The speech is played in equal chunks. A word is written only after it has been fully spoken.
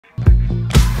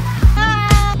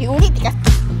Diulit ka.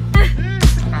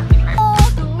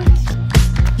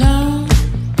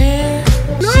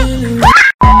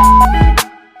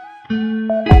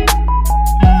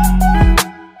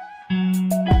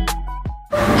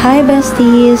 Hi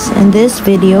besties! In this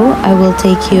video, I will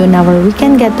take you on our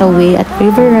weekend getaway at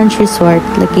River Ranch Resort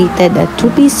located at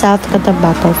Tupi, South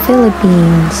Cotabato,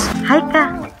 Philippines. Hi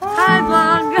ka! Hi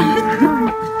vlog!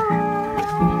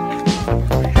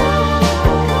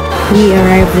 We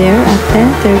arrived there at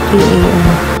 10:30 a.m.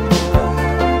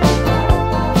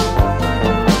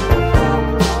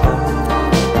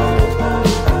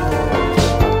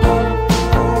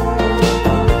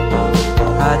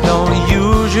 I don't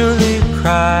usually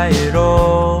cry at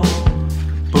all,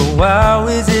 but wow,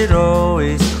 is it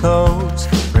always close,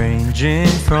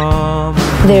 ranging from...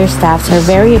 Their staffs are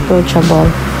very approachable.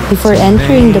 Before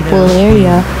entering the pool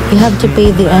area, you have to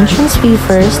pay the entrance fee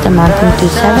first, amounting to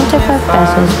 75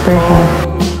 pesos per head.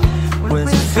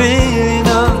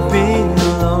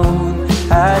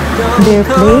 Their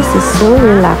place is so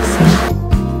relaxing.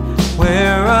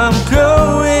 Where I'm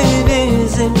going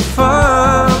isn't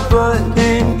far, but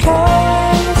in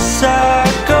case I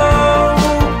go,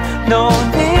 no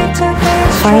need to be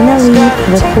Finally,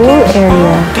 the pool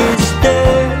area.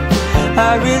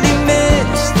 I really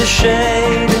miss the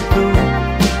shade of blue.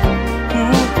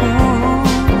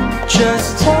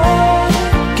 Just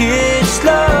take it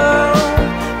slow.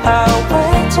 I'll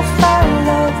wait to find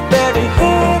love. Better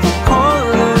hear the call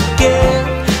again.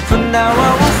 For now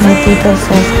I will feel Tita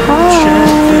says hi.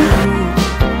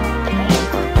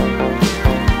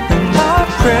 And I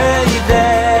pray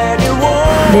that it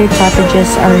won't. Their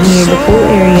cottages are near the pool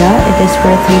area. It is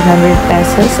worth 300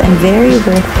 pesos and very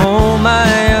worth it. Oh my,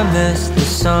 I miss the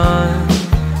sun.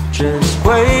 Just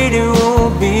wait, it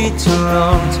won't be too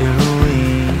long till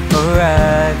we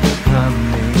arrive at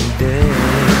coming day.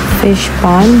 Fish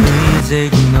pond. Please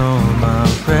ignore my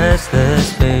restless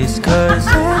face, cause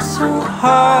it's so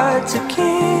hard to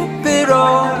keep it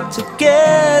all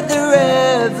together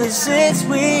ever since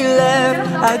we left.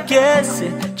 I guess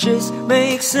it just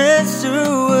makes sense to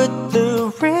what the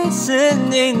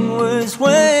reasoning was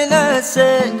when I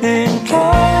said, in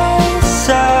case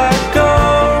I go,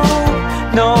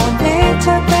 no need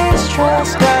to be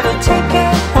stressed. Gotta take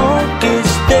it home, get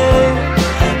there.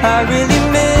 I really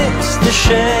miss the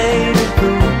shade of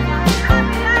blue.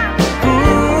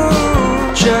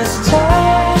 Ooh, just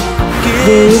take it.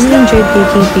 They really enjoyed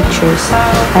taking pictures.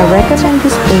 I recommend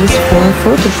this place for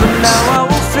photo shoots. Now I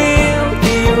will feel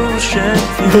the ocean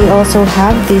feel. They also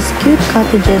have these cute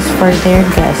cottages for their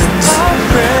guests. I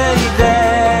pray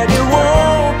that it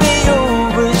won't be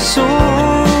over soon.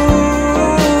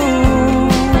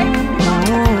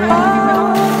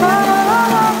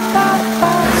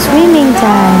 Swimming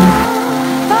time!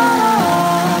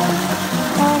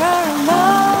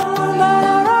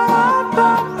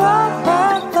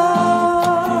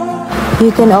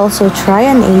 You can also try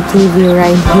an ATV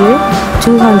ride here,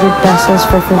 200 pesos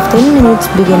for 15 minutes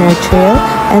beginner trail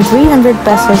and 300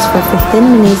 pesos for 15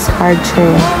 minutes hard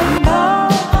trail.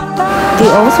 They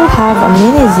also have a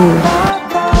mini zoo.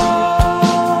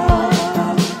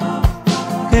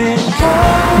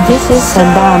 This is a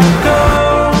dam.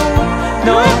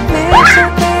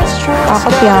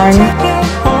 Takot yarn.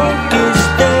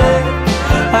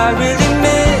 I really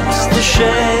miss the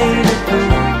shade of blue.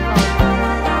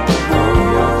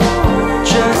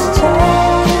 Just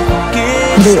take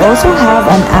it. They also have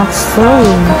an axe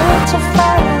throwing,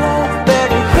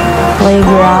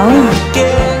 playground,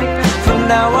 From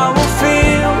now I will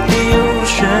feel the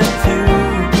ocean view.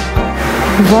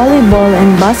 volleyball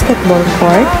and basketball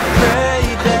court,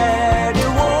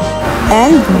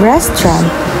 and restaurant.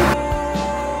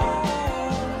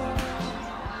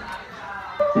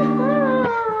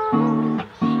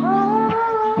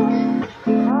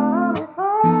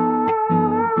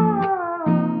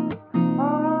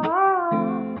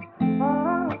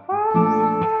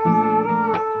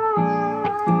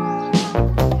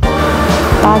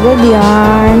 Pagod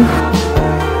yarn.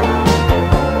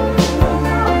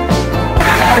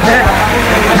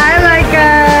 I like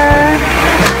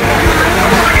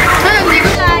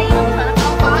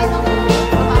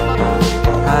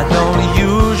I don't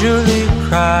usually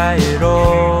cry at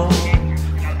all,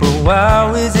 but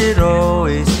wow, is it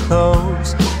always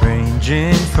close,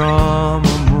 ranging from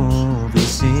a movie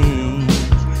scene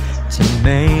to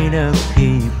made up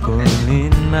people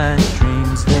in my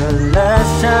dreams. The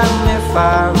last time, if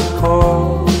I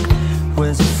recall,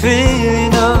 was a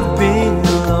feeling of being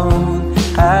alone.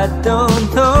 I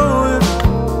don't know if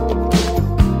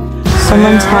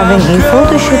Someone's having a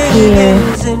photo shoot here.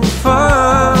 isn't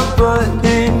far, but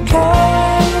in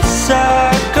case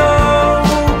I go,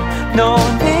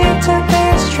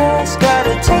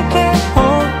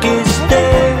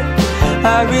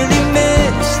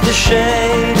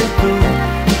 shade of blue.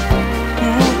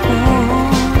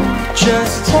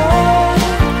 Just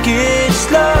take it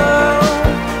slow.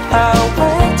 I'll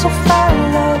wait to find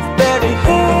love, better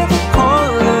hear the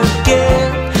call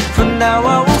again. For now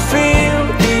I will feel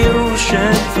the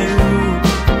ocean view,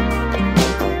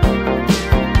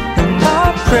 and I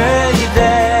pray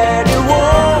that it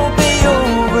won't be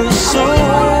over soon.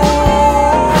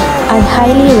 I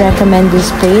highly recommend this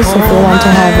place if you want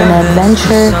to have an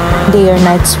adventure, day or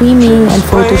night swimming, and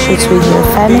photo shoots with your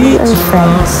family or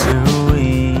friends.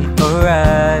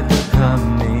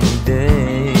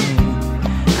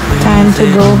 Time to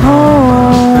go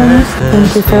home. Thank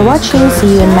you for watching.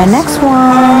 See you in my next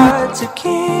one. To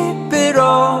keep it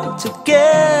all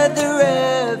together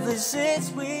ever since